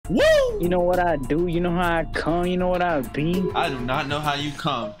Woo! You know what I do? You know how I come? You know what I be? I do not know how you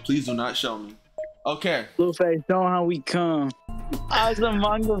come. Please do not show me. Okay. Blueface, know how we come.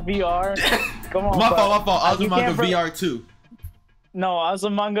 Azumanga VR. Come on, My bro. fault. Azumanga for- VR too. No,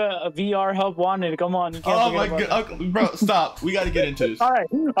 Azumanga VR help wanted. Come on. You can't Oh my forget about god, okay, bro, stop. We got to get into this. All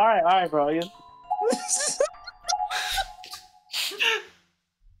right, bro.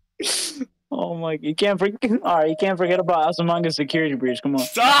 Oh my! You can't forget. All right, you can't forget about Asamanga's security breach. Come on.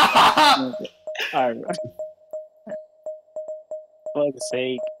 Stop! All right, bro. Fuck's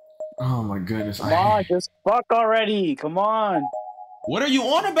sake. Oh my goodness. Come on, just fuck already. Come on. What are you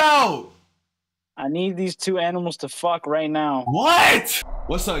on about? I need these two animals to fuck right now. What?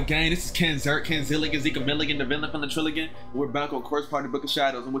 What's up, gang? This is KenZerk, KenZilligan, Zika Milligan, the villain from the Trilligan. We're back on Course Party Book of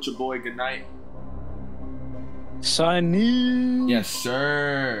Shadows. I'm with your boy. Good night. Sunny. Yes,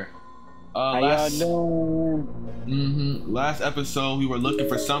 sir. How y'all doing? Last episode, we were looking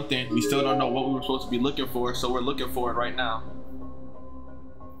for something. We still don't know what we were supposed to be looking for, so we're looking for it right now.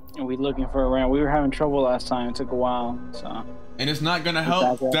 And we looking for a round. We were having trouble last time. It took a while, so. And it's not gonna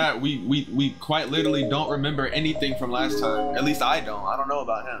help that we quite literally don't remember anything from last time. At least I don't. I don't know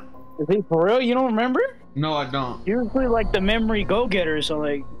about him. Is he for real? You don't remember? No, I don't. You're usually like the memory go-getter, so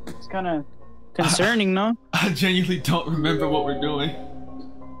like it's kind of concerning, no? I genuinely don't remember what we're doing.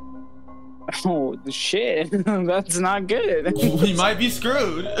 Oh shit, that's not good. We might be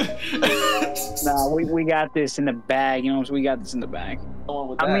screwed. Nah, we got this in the bag. You know, we got this in the bag.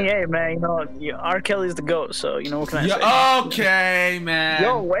 I mean, hey man, you know, R. Kelly's the GOAT, so you know what can I say? Okay, man.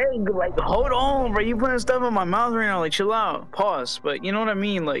 Yo, wait, like, hold on, bro. You putting stuff in my mouth right now. Like, chill out, pause. But you know what I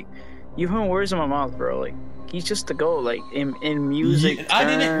mean? Like, you putting words in my mouth, bro. Like, he's just the GOAT. Like in music. I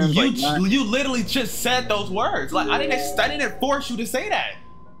didn't. Like, you literally just said those words. Like, I didn't force you to say that.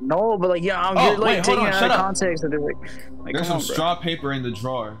 No, but like, yeah, you're like taking it out of context. Like, there's some straw paper in the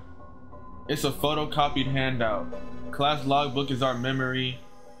drawer. It's a photocopied handout. Class logbook is our memory.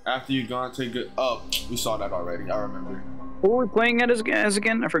 After you gone, take good. Oh, we saw that already. I remember. Who are we playing as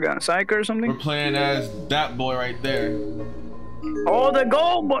again? I forgot. Psycho or something? We're playing as that boy right there. Oh, the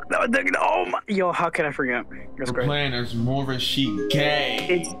gold boy. Oh my. Yo, how could I forget? That's We're great. playing as Mora She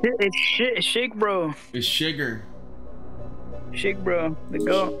Gay. It's Shake Bro. It's Sugar. Shake Bro. The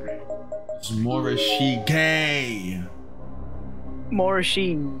GOAT. It's Mora She Gay. More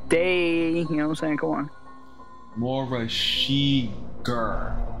she day. You know what I'm saying? Come on. Mora She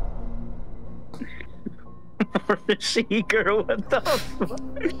Girl. She girl, what the fuck?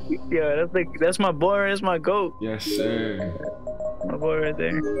 Yeah, that's my boy. That's my GOAT. Yes, sir. My boy right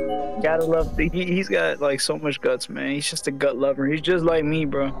there. Gotta love. He's got like so much guts, man. He's just a gut lover. He's just like me,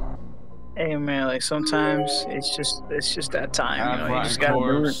 bro. Hey man, like sometimes it's just that time. You know, you just gotta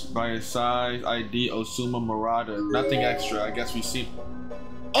do it. By his size, ID Osuma Murata. Nothing extra. I guess we see.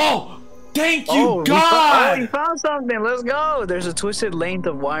 Oh! Thank you, God! We found something. Let's go. There's a twisted length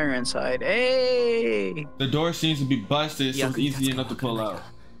of wire inside. Hey! The door seems to be busted, so it's easy enough to pull out.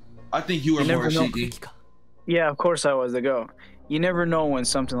 I think you were Morishiki. Yeah, of course I was the GOAT. You never know when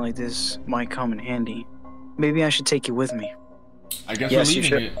something like this might come in handy. Maybe I should take you with me. I guess we're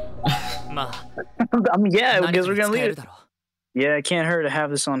leaving it. I mean, yeah, I guess we're gonna leave it. Yeah, it can't hurt to have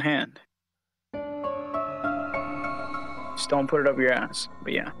this on hand. Just don't put it up your ass.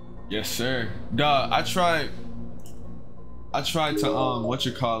 But yeah. Yes, sir. Dog, I tried to what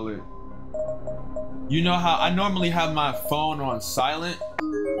you call it? You know how I normally have my phone on silent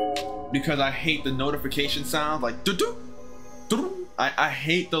because I hate the notification sounds like doo doo doo. I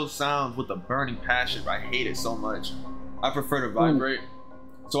hate those sounds with a burning passion. I hate it so much. I prefer to vibrate.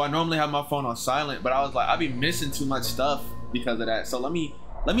 So I normally have my phone on silent, but I was like, I be missing too much stuff because of that. So let me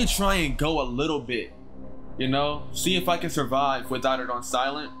try and go a little bit, you know, see if I can survive without it on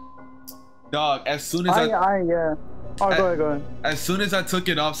silent. Dog, as soon as go ahead. As soon as I took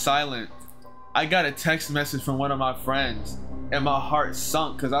it off silent, I got a text message from one of my friends, and my heart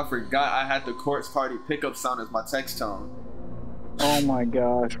sunk because I forgot I had the Corpse Party pickup sound as my text tone. Oh my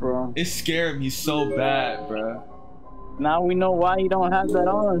gosh, bro. It scared me so bad, bro. Now we know why you don't have that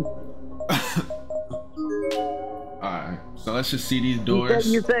on. Alright, so let's just see these doors.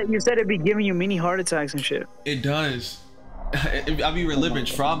 You said it'd be giving you mini heart attacks and shit. It does. I be reliving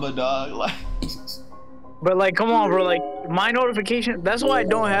trauma, dog. Like, but like, come on, bro. Like, my notification. That's why I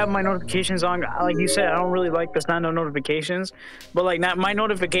don't have my notifications on. Like you said, I don't really like the sound of notifications. But like, my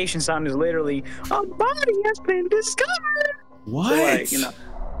notification sound is literally a body has been discovered. What? So, like, you know.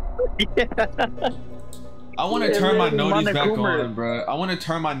 Yeah. I want to turn my noties back on, bro. I want to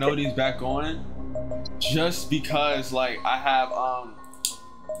turn my noties back on, just because like I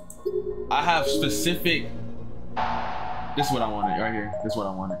have specific This is what I wanted right here. This is what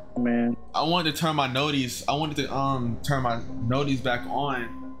I wanted. Man. I wanted to turn my noties. I wanted to turn my noties back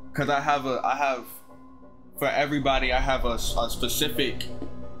on because I have for everybody. I have a specific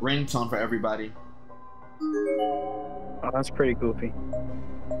ringtone for everybody. Oh, that's pretty goofy.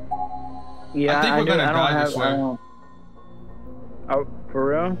 Yeah, I think we're gonna die this way. Oh, for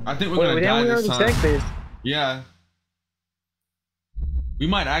real? I think we're gonna die this time. This. Yeah. We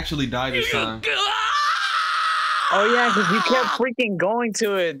might actually die this time. Oh yeah, because you kept freaking going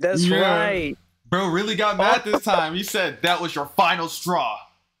to it. That's right. Bro really got mad this time. He said that was your final straw.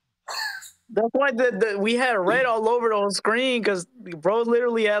 That's why we had red all over the whole screen because bro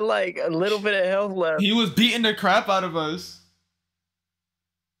literally had like a little bit of health left. He was beating the crap out of us.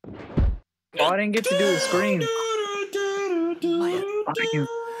 Oh, I didn't get to do the screen.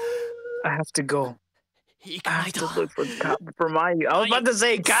 I have to go. I have to look for Mayu. I was about to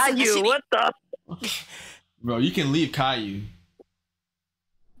say Caillou. What the? Bro, you can leave Caillou.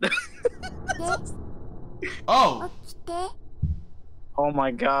 Oh. Oh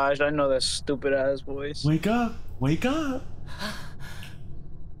my gosh, I know that stupid ass voice. Wake up. Wake up.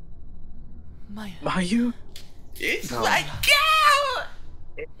 Mayu? It's like go!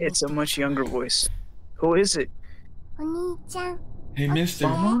 It's a much younger voice. Who is it? Hey, mister.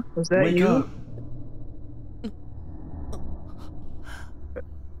 Mama? Was that Wake you? up.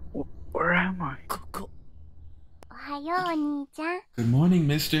 Where am I? Good morning,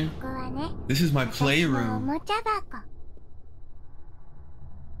 mister. This is my playroom.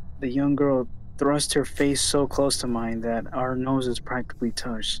 The young girl thrust her face so close to mine that our noses practically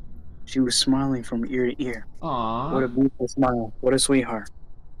touched. She was smiling from ear to ear. Aww. What a beautiful smile. What a sweetheart.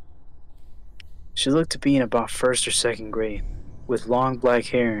 She looked to be in about first or second grade, with long black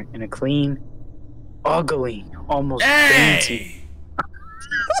hair and a clean, ugly, almost dainty,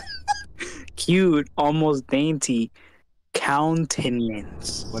 cute, almost dainty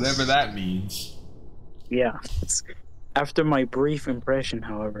countenance. Whatever that means. Yeah. After my brief impression,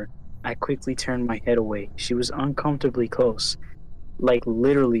 however, I quickly turned my head away. She was uncomfortably close, like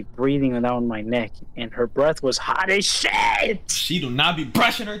literally breathing down my neck, and her breath was hot as shit! She do not be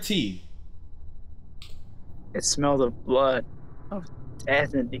brushing her teeth. It smelled of blood, of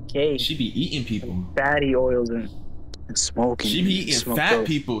death and decay. She be eating people. Fatty oils and smoking. She be eating fat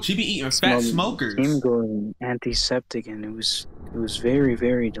people. She be eating fat smokers. Ingoing, antiseptic, and it was very,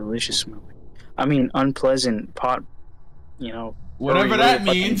 very delicious smelling. I mean, unpleasant pot, you know. Whatever that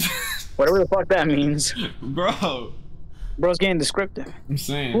means. Whatever the fuck that means. Bro. Bro's getting descriptive. I'm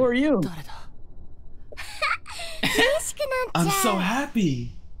saying. Who are you? I'm so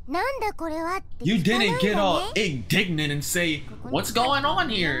happy. You didn't get all indignant and say, what's going on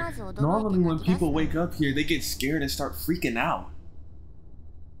here? Normally when people wake up here, they get scared and start freaking out.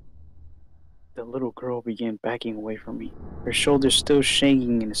 The little girl began backing away from me, her shoulders still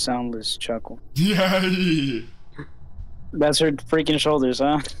shaking in a soundless chuckle. Yeah. That's her freaking shoulders,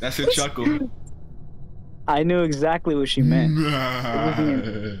 huh? That's her chuckle. I knew exactly what she meant.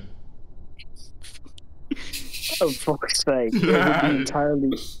 Oh, fuck's sake. It would be entirely...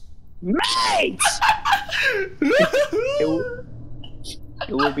 Mate!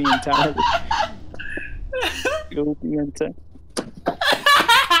 it would be entirely... It would be entirely...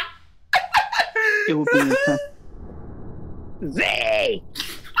 It would be entirely... Zay!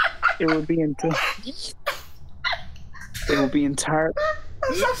 It would be entirely... It will be entirely...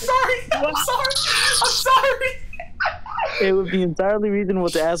 I'm sorry! I'm sorry! It would be entirely reasonable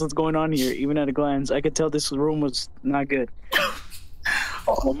to ask what's going on here, even at a glance. I could tell this room was not good.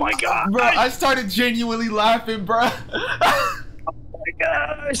 Oh my god. Bro, I started genuinely laughing, bro. Oh my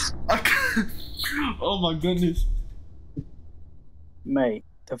gosh. Oh my goodness. Mate,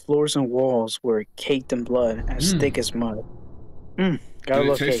 the floors and walls were caked in blood, as thick as mud. Gotta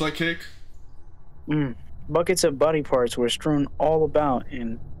Did it taste cake. like cake? Buckets of body parts were strewn all about,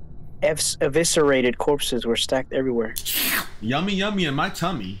 and eviscerated corpses were stacked everywhere. Yummy, yummy in my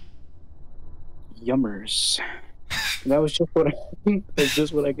tummy. Yummers. That was just what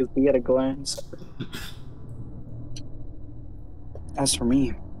I could see at a glance. As for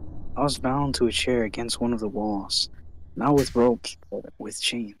me, I was bound to a chair against one of the walls, not with ropes, but with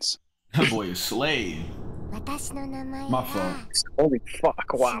chains. That boy is slave. My fault. Holy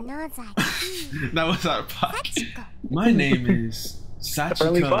fuck! Wow. That was out of pocket. My name is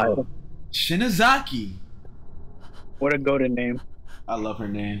Sachiko Shinazaki. What a goated name. I love her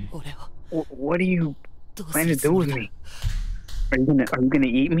name. What do you plan to do with me? Are you gonna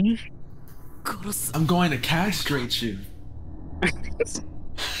eat me? I'm going to castrate you.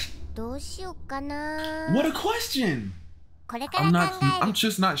 What a question! I'm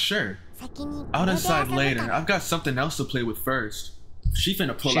just not sure. I'll decide later. I've got something else to play with first. She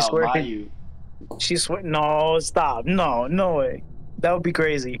finna pull out Mayu. She's no, stop. No, no way. That would be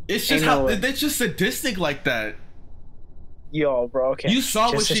crazy. It's just they're just sadistic like that. Yo, bro, okay. You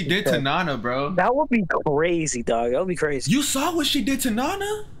saw what she did to Nana, bro. That would be crazy, dog. That would be crazy. You saw what she did to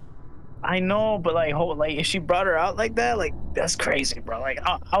Nana? I know, but like, if she brought her out like that, like, that's crazy, bro. Like,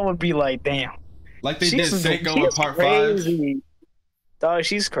 I would be like, damn. Like they did Seiko in part 5. Dog,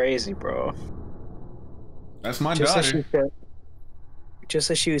 she's crazy, bro. That's my daughter.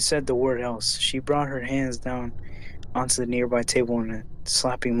 Just as she said the word else, she brought her hands down onto the nearby table in a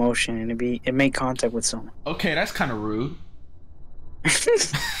slapping motion, and it made contact with someone. Okay, that's kind of rude.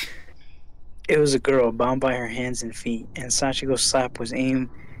 It was a girl bound by her hands and feet, and Sachiko's slap was aimed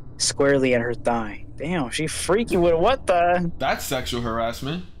squarely at her thigh. Damn, she freaky with what the? That's sexual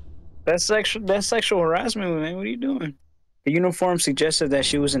harassment. That's sexual harassment, man. What are you doing? The uniform suggested that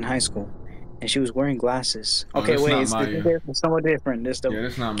she was in high school, and she was wearing glasses. Okay, wait, it's somewhat different. This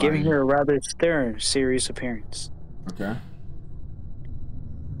that's not giving her a rather stern, serious appearance. Okay.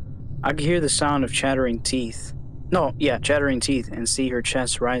 I could hear the sound of chattering teeth. Chattering teeth, and see her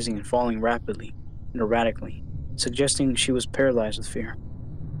chest rising and falling rapidly and erratically, suggesting she was paralyzed with fear.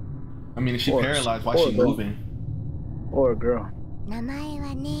 I mean, if she's paralyzed, why is she moving? Or a girl.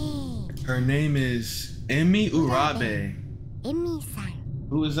 Her name is Emi Urabe. Emi-san.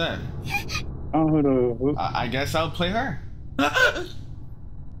 Who is that? I guess I'll play her.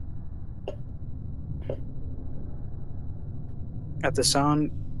 At the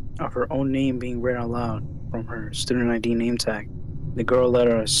sound of her own name being read out loud from her student ID name tag, the girl let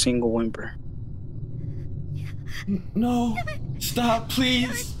out a single whimper. No, stop,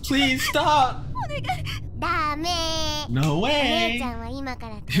 please, please stop. No way.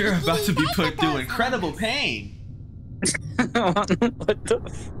 You're about to be put through incredible pain. What the?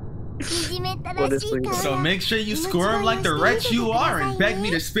 So make sure you squirm like the wretch you are and beg me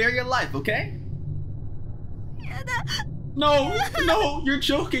to spare your life, okay? No, you're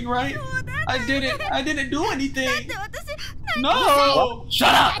joking, right? I didn't do anything. No!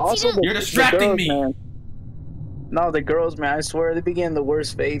 Shut up! You're distracting me. Man. No, the girls, man, I swear they be getting the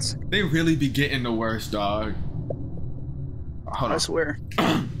worst fates. They really be getting the worst, dog. Hold on. I swear.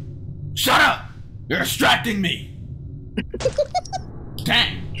 Shut up! You're distracting me.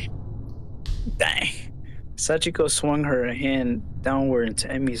 Dang. Sachiko swung her hand downward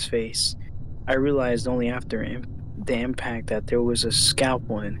into Emi's face. I realized only after the impact that there was a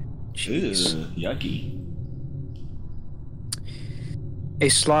scalpel in it. Jeez. Ew, yucky. A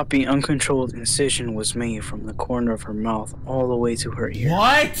sloppy, uncontrolled incision was made from the corner of her mouth all the way to her ear.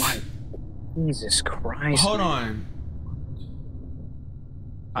 What? Jesus Christ. Hold on.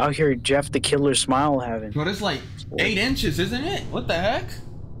 Out here, Jeff the Killer smile having. Bro, that's like 8 inches, isn't it? What the heck?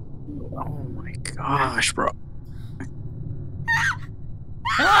 Oh my gosh, bro.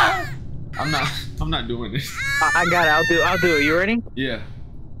 I'm not doing this. I got it. I'll do it. You ready? Yeah.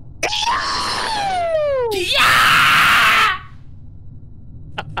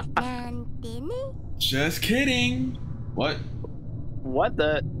 Just kidding. What? What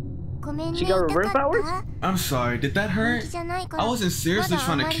the? She got reverse powers? I'm sorry, did that hurt? I wasn't seriously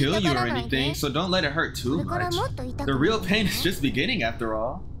trying to kill you or anything, so don't let it hurt too much. The real pain is just beginning after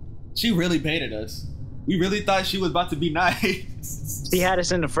all. She really baited us. We really thought she was about to be nice. She had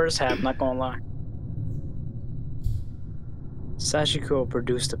us in the first half, not gonna lie. Sachiko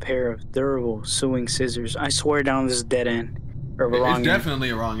produced a pair of durable sewing scissors. I swear down this dead end. Or the wrong end. It's definitely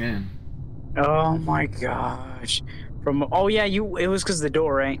a wrong end. Oh my gosh. It was because of the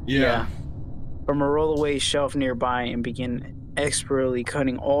door, right? Yeah. From a rollaway shelf nearby and begin expertly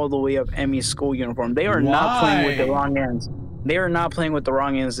cutting all the way up Emi's school uniform. They are not playing with the wrong ends. They are not playing with the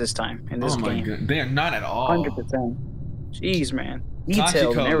wrong ends this time in this game. Oh my god, they are not at all. 100%. Jeez, man.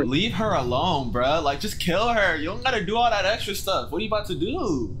 Sachiko, leave her alone, bro. Like, just kill her. You don't gotta do all that extra stuff. What are you about to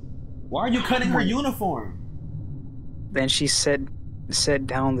do? Why are you cutting her uniform? Then she set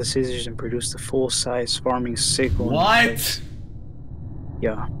down the scissors and produced a full-size farming sickle. What?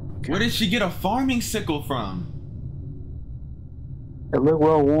 Yeah. Okay. Where did she get a farming sickle from? It looked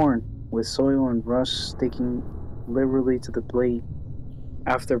well worn, with soil and rust sticking liberally to the blade.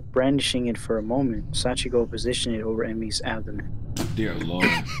 After brandishing it for a moment, Sachiko positioned it over Emi's abdomen. Dear Lord.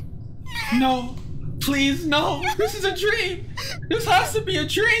 No! Please, no! This is a dream! This has to be a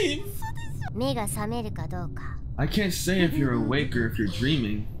dream! I can't say if you're awake or if you're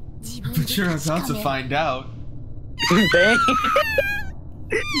dreaming, but you're about to find out. Dang.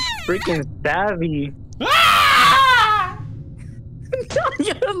 Freaking savvy. Ah!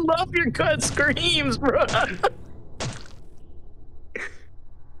 You love your cut screams, bro.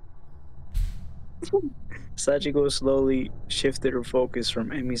 Sachiko slowly shifted her focus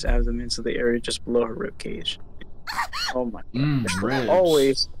from Emmy's abdomen to the area just below her ribcage. Oh my god. Ribs.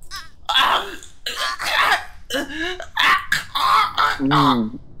 Always.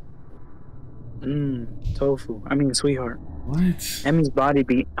 Tofu. I mean, sweetheart. What? Emmy's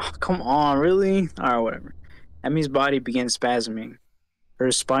body oh, come on, really? Alright, whatever. Emmy's body began spasming,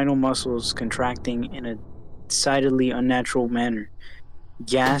 her spinal muscles contracting in a decidedly unnatural manner.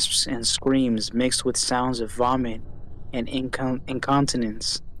 Gasps and screams mixed with sounds of vomit and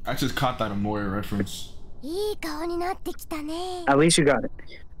incontinence. I just caught that Amore reference. At least you got it.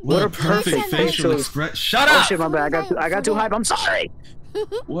 What a perfect facial expression. Shut up! Oh shit, my bad. I got too hype. I'm sorry.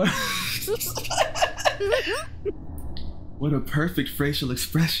 What? What a perfect facial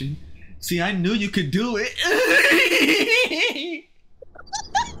expression. See, I knew you could do it.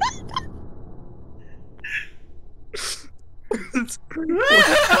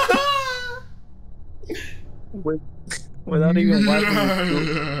 Without even wiping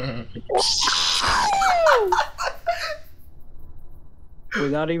the drool.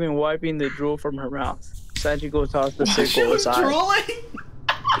 Without even wiping the drool from her mouth, Sachiko tossed the sickle aside. She was drooling?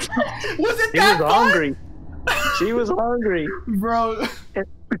 Was it She that was fun? hungry. She was hungry. Bro.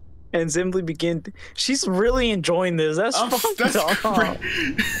 And simply began. She's really enjoying this. That's fucked up.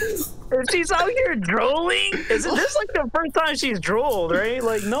 If she's out here drooling, this like the first time she's drooled, right?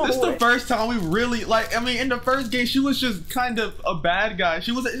 Like, no. This is the first time we really, like, I mean, in the first game, she was just kind of a bad guy.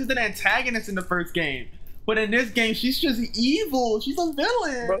 She was an antagonist in the first game. But in this game, she's just evil. She's a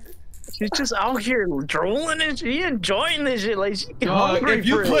villain. Bro, she's just out here drooling and she enjoying this shit. Like, she hungry. If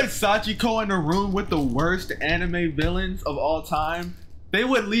you put Sachiko in a room with the worst anime villains of all time, they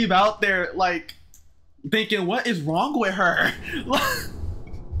would leave out there, like, thinking, what is wrong with her?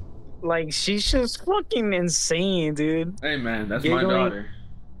 Like, she's just fucking insane, dude. Hey, man, that's my daughter.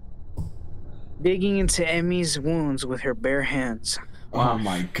 Digging into Emmy's wounds with her bare hands. Wow. Oh,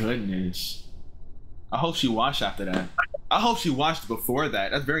 my goodness. I hope she washed after that. I hope she washed before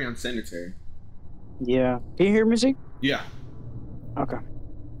that. That's very unsanitary. Yeah. Can you hear music? Yeah. Okay.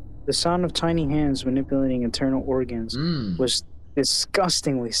 The sound of tiny hands manipulating internal organs was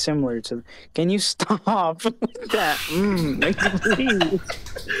disgustingly similar to. Can you stop with that? Please.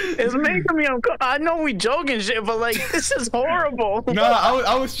 It's making me uncomfortable. I know we joking shit, but like this is horrible. No,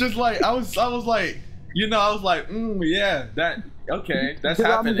 I was just like I was like, you know, I was like, yeah, that okay, that's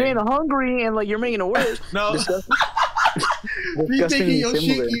happening. I'm getting hungry and like you're making it worse. No. Disgustingly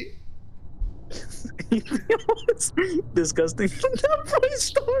similar. Disgusting.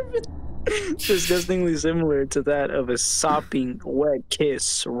 Disgustingly similar to that of a sopping wet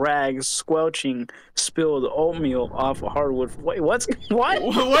kiss, rags squelching spilled oatmeal off a hardwood. Wait, what?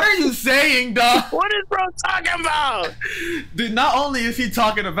 What are you saying, dog? What is bro talking about? Dude, not only is he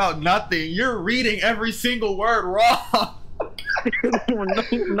talking about nothing, you're reading every single word wrong.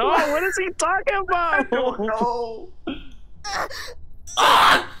 No, what is he talking about? I don't know.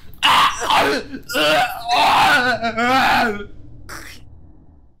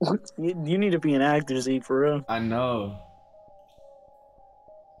 You need to be an actor, Z, for real. I know.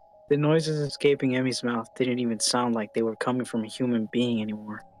 The noises escaping Emmy's mouth didn't even sound like they were coming from a human being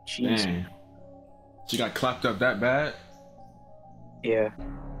anymore. Jeez. Man. She got clapped up that bad? Yeah.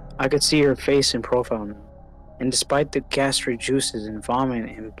 I could see her face in profile now. And despite the gastric juices and vomit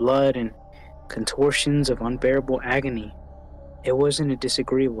and blood and contortions of unbearable agony, it wasn't a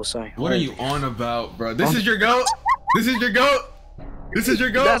disagreeable sight. What are you on about, bro? This is your goat? This is your goat? This is your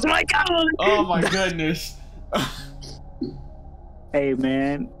goat? That's my goat! Oh my goodness. Hey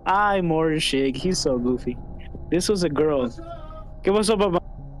man, more shit. He's so goofy. This was a girl. What's up, Baba?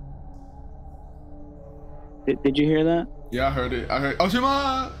 Did you hear that? Yeah, I heard it. I heard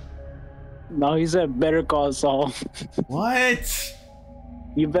Oshima! No, he said better call Saul. What?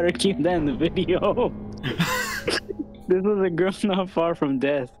 You better keep that in the video. This was a girl not far from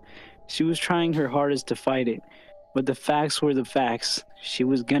death. She was trying her hardest to fight it. But the facts were the facts. She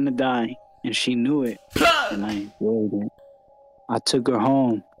was gonna die, and she knew it. And I enjoyed it. I took her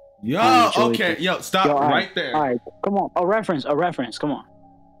home. Yo, okay. Yo, stop right there. All right, come on. A reference. Come on.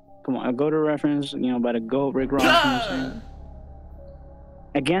 I go to reference, by the GOAT, Rick Ross.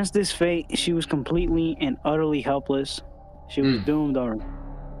 Against this fate, she was completely and utterly helpless. She was doomed already,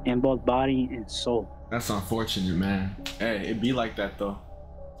 in both body and soul. That's unfortunate, man. Hey, it be like that, though.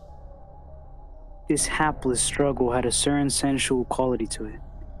 This hapless struggle had a certain sensual quality to it.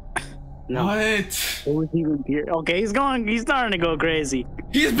 No. What? It was even pure. Okay, he's starting to go crazy.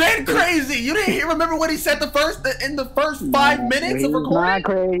 He's been crazy. You didn't remember what he said in the first 5 minutes of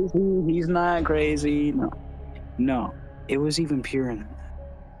recording? He's not crazy. No. It was even purer than that.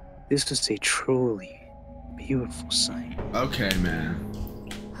 This was a truly beautiful sight. Okay, man.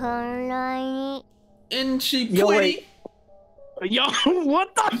 本来に And she Yo, pretty. Yo,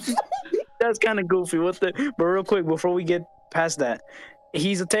 what the? That's kind of goofy. What the? But real quick, before we get past that,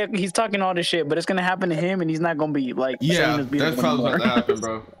 he's talking all this shit, but it's gonna happen to him, and he's not gonna be like. Yeah, saying it's beautiful that's probably anymore. about to happen,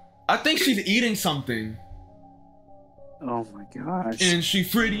 bro. I think she's eating something. Oh my gosh. And she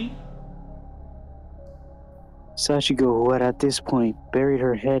pretty. Sachiko, who had at this point buried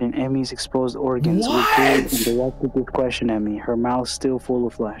her head in Emmy's exposed organs, What? withdrew and directed this question at me, her mouth still full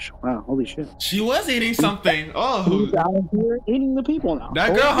of flesh. Wow, holy shit. She was eating something. She's Oh, out here eating the people now. that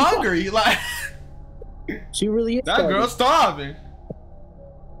Holy girl fuck. hungry. Like She really is. that starving. girl starving.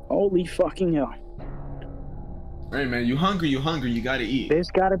 Holy fucking hell. Hey man, you hungry? You hungry? You gotta eat. This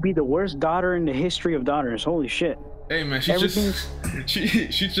gotta be the worst daughter in the history of daughters. Holy shit. Hey man, she's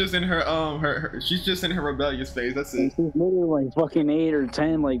just in her she's just in her rebellious phase. That's it. She's literally like fucking 8 or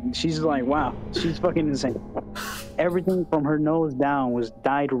 10. Like, she's like, wow, she's fucking insane. Everything from her nose down was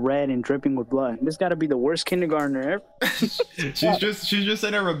dyed red and dripping with blood. This gotta be the worst kindergartner ever. she's just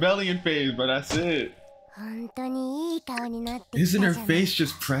in her rebellion phase, but that's it. 本当にいい顔になってきた Isn't じゃ her ない face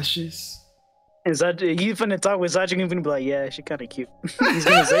just precious? And he's finna talk with Sachi and finna be like, yeah, she kinda cute. He's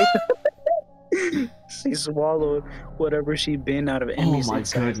gonna say she swallowed whatever she'd been out of Emmy's my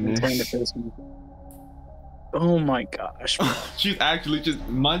insides and turned to face me. Oh my gosh. Bro. She's actually just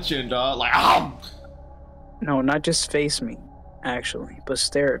munching, dog. Like, ah! No, not just face me, actually, but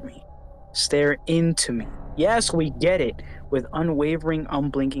stare at me. Stare into me. Yes, we get it. With unwavering,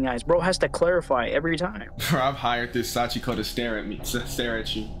 unblinking eyes. Bro has to clarify every time. Bro, I've hired this Sachiko to stare at me, to stare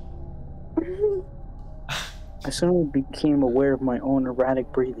at you. I suddenly became aware of my own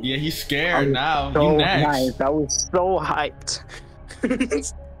erratic breathing. Yeah, he's scared now. So You next. nice. I was so hyped.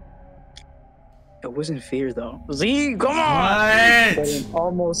 It wasn't fear though. Z, come on! But What? an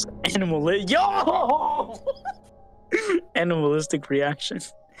almost animalistic. Yo! Animalistic reaction.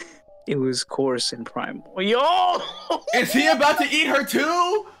 It was coarse and primal. Yo! Is he about to eat her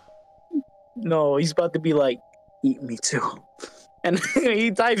too? No, he's about to be like, eat me too. And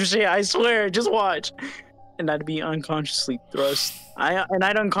he types shit, I swear, just watch. And I'd be unconsciously thrust.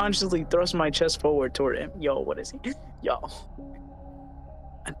 I'd unconsciously thrust my chest forward toward him. Yo, what is he? Yo.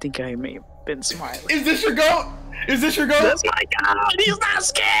 I think I may have been smiling. Is this your goat? Is this your goat? That's my god! He's not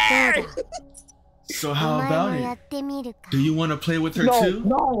scared! So お how 前 about もや it? ってみるか Do you want to play with her No, too?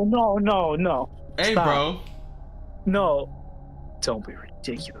 no. Hey, Stop. bro. No. Don't be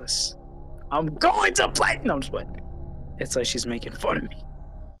ridiculous. I'm going to play. No, I'm just playing. It's like she's making fun of me.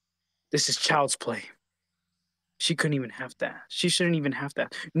 This is child's play. She couldn't even have that. She shouldn't even have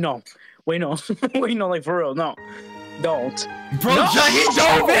that. No. Wait, no. Wait, no, like for real. No. Don't. Bro, No! he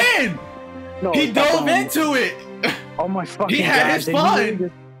dove in! No. He stop dove lying. into it! Oh my fucking He had God. his They fun. really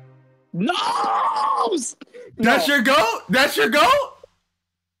just- No! That's No. your goat? That's your goat?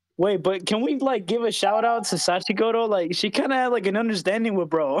 Wait, but can we like give a shout out to Sachiko though? Like she kind of had like an understanding with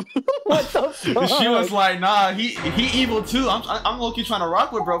bro. What the fuck? She was like, nah, he evil too. I'm low-key trying to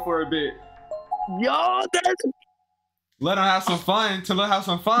rock with bro for a bit. Yo, that's Let him have some fun. Let him have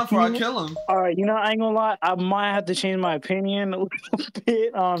some fun before I kill him. all right. You know, I ain't gonna lie. I might have to change my opinion a little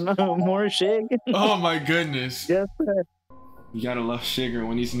bit on more shit. Oh my goodness. Yes, sir. You gotta love Sugar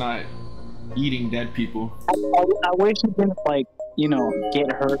when he's not eating dead people. I wish he didn't like, you know,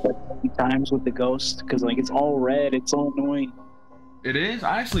 get hurt a few times with the ghost because like it's all red. It's so annoying. It is?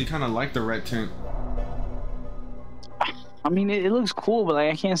 I actually kind of like the red tint. I mean, it looks cool, but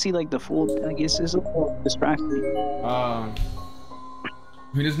like I can't see like the full. Like it's a little distracting. I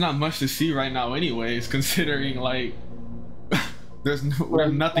mean, there's not much to see right now anyways, considering there's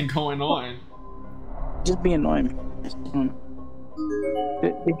there's nothing going on. Just be annoying.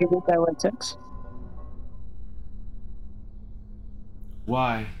 Did you get that red text?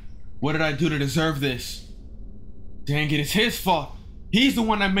 Why? What did I do to deserve this? Dang it, it's his fault. He's the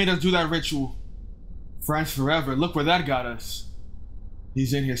one that made us do that ritual. Friends forever, look where that got us.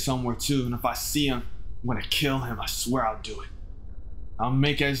 He's in here somewhere too, and if I see him, I'm gonna kill him. I swear I'll do it. I'll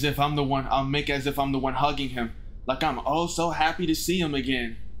make as if I'm the one hugging him, like I'm oh so happy to see him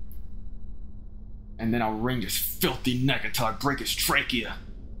again. And then I'll wring his filthy neck until I break his trachea.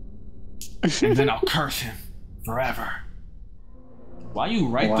 And then I'll curse him forever. Why you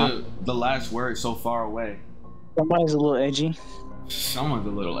write the last word so far away? Somebody's a little edgy. Someone's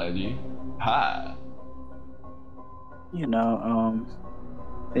a little edgy. Ha. You know,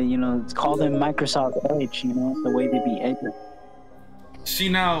 it's called them Microsoft Edge, you know, the way they be edgy. See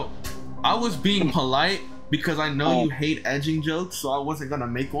now, I was being polite because I know you hate edging jokes, so I wasn't gonna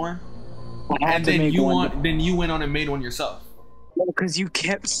make one. And then you went on and made one yourself. Because you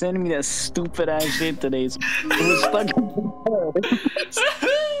kept sending me that stupid ass shit today. So it was stuck in my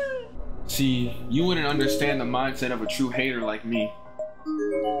head. See, you wouldn't understand the mindset of a true hater like me.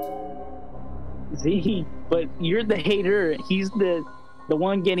 See, but you're the hater. He's the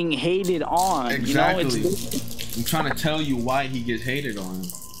one getting hated on. Exactly. You know, I'm trying to tell you why he gets hated on.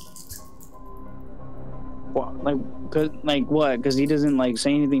 what, like what? Because he doesn't like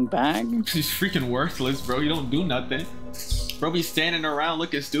say anything back. He's freaking worthless, bro. You don't do nothing. Bro, be standing around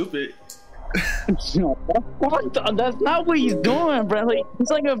looking stupid. That's not what he's doing, bro. Like, he's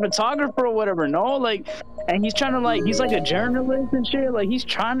like a photographer or whatever. No, like, and he's trying to like, he's like a journalist and shit. Like, he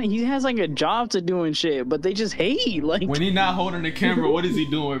has like a job to do and shit. But they just hate. Like, when he's not holding the camera, what is he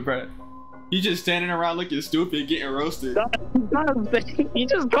doing, bro? He's just standing around looking stupid, getting roasted. He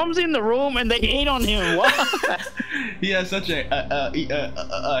just comes in the room and they hate on him. Why? He has such a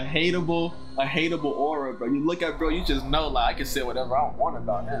hateable aura, bro. You look at bro, you just know like I can say whatever I want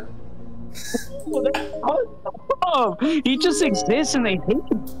about him. He just exists and they hate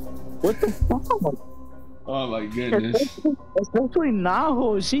him. What the fuck? Oh my goodness. Especially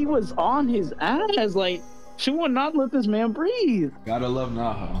Naho, she was on his ass. Like, she would not let this man breathe. Gotta love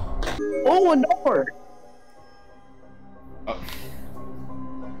Naho. Oh, a door.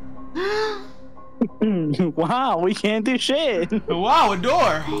 Wow, we can't do shit. Wow, a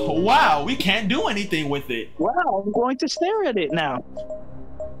door. Wow, we can't do anything with it. Wow, I'm going to stare at it now.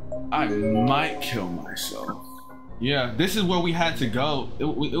 I might kill myself. Yeah, this is where we had to go. It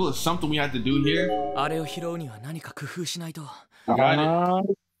was something we had to do here. We got it.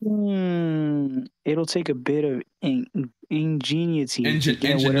 It'll take a bit of ingenuity.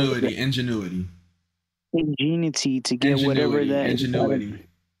 Ingenuity to get whatever that ingenuity.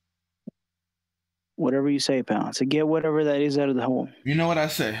 Whatever you say, pal. To get whatever that is out of the hole. You know what I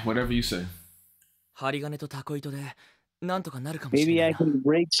say. Whatever you say. Maybe I can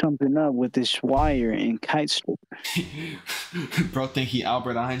break something up with this wire and kite strip. Bro, think he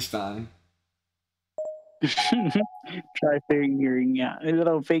Albert Einstein. Try figuring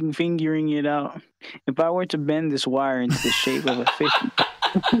it out. If I were to bend this wire into the shape of a fish.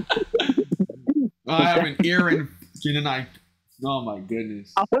 I have an ear and I. Oh my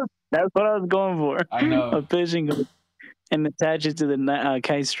goodness. That's what I was going for. I know. A fishing hook and attach it to the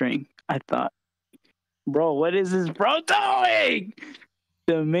kite string. I thought, bro, what is this bro doing?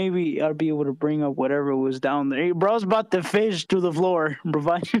 So maybe I'll be able to bring up whatever was down there. Hey, bro's about to fish to the floor.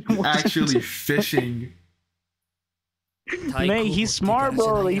 Actually fishing. Man, he's smart,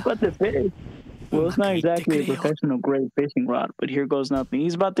 bro. He's about to fish. Well, it's not exactly a professional grade fishing rod, but here goes nothing.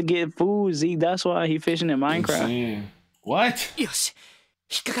 He's about to get food, Zeke. That's why he's fishing in Minecraft. Insane. What? He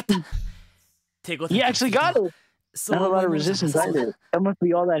actually got it. Not a lot of resistance either. That must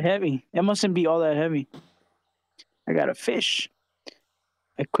be all that heavy. That mustn't be all that heavy. I got a fish.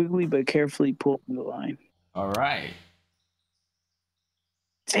 I quickly but carefully pulled from the line. All right.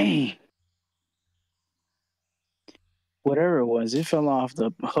 Dang. Whatever it was, it fell off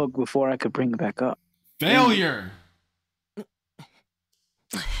the hook before I could bring it back up. Failure.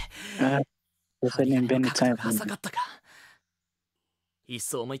 Guess I didn't bend it time for me. I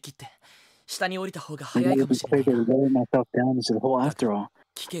maybe be quicker to lower myself down into the hole after all.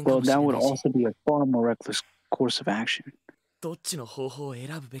 Well, that would also be a far more reckless course of action. I'm just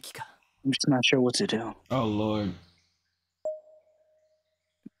not sure what to do. Oh, Lord.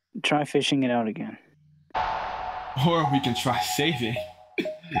 Try fishing it out again. Or we can try saving.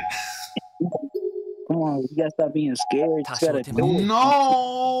 Come on, you gotta stop being scared. You gotta do it.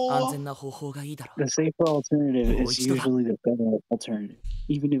 No! The safer alternative is usually the better alternative,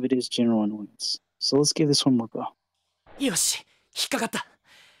 even if it is general annoyance. So let's give this one more go.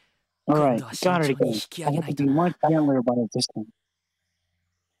 Alright, got it again. I have to be much gentler about it this time.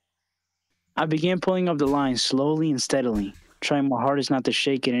 I began pulling up the line slowly and steadily, trying my hardest not to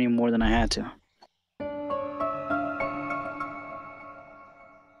shake it any more than I had to.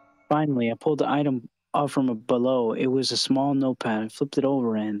 Finally, I pulled the item up from below. It was a small notepad. I flipped it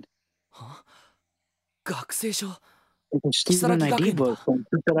over and... It's a student ID book from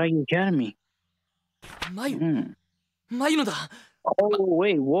Kisaragi Academy. Oh,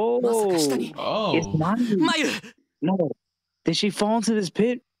 wait, whoa. Oh. It's Mayu. No. Did she fall into this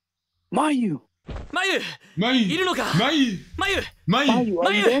pit? Mayu. Mayu! Mayu! Mayu! Mayu,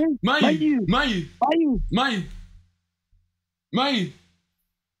 are you there? Mayu! Mayu. Mayu! Mayu! Mayu.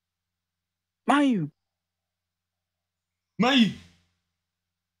 Mayu! Mayu.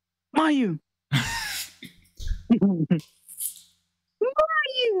 Mayu.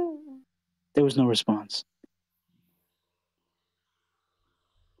 There was no response.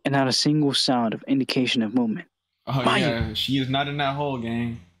 And not a single sound of indication of movement. Oh Mayu. yeah, she is not in that hole,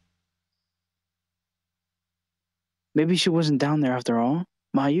 gang. Maybe she wasn't down there after all.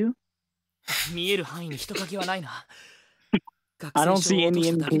 Mayu? 見える範囲に人影はないな。 I don't see any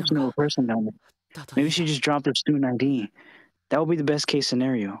indication of a person down there. Maybe she just dropped her student ID. That would be the best case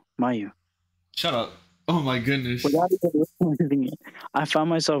scenario, Mayu. Shut up. Oh my goodness. Without even realizing it, I found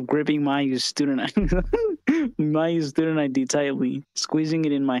myself gripping Mayu's student ID tightly, squeezing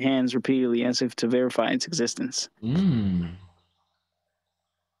it in my hands repeatedly as if to verify its existence.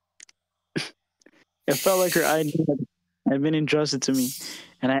 It felt like her ID had been entrusted to me,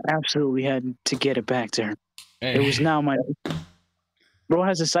 and I absolutely had to get it back to her. Hey. It was now my... Bro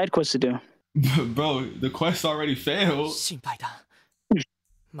has a side quest to do. Bro, the quest already failed. 心配だ。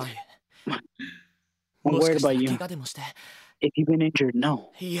マユ。 I'm worried about you. If you've been injured, no.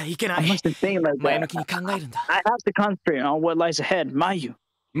 いや、いけな I い。 mustn't think like 前 that. 向きに考えるんだ。 I have to concentrate on what lies ahead, Mayu.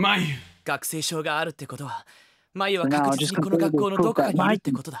 Mayu. 学生証があるってことは、マユは Now, 確実にこの学校のどこかにいるっ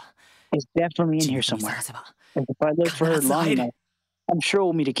てことだ。 It's definitely in 地 here 道に somewhere. 探せば。 If I look for her long enough, I'm sure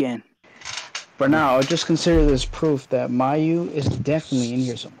we'll meet again. For now, I'll just consider this proof that Mayu is definitely in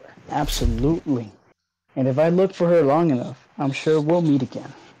here somewhere. Absolutely. And if I look for her long enough, I'm sure we'll meet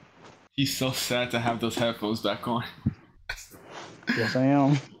again. He's so sad to have those headphones back on. Yes, I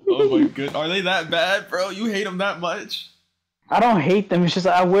am. Oh my god. Are they that bad, bro? You hate them that much? I don't hate them. It's just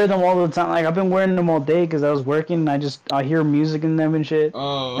I wear them all the time. Like I've been wearing them all day because I was working. And I hear music in them and shit.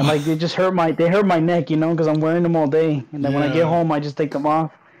 Oh. And like they hurt my neck, you know, because I'm wearing them all day. And then when I get home, I just take them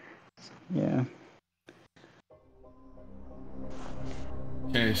off. Yeah.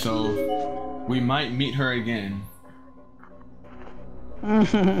 Okay, so we might meet her again.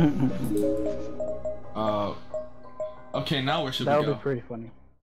 Okay, now where should we go? That would be pretty funny.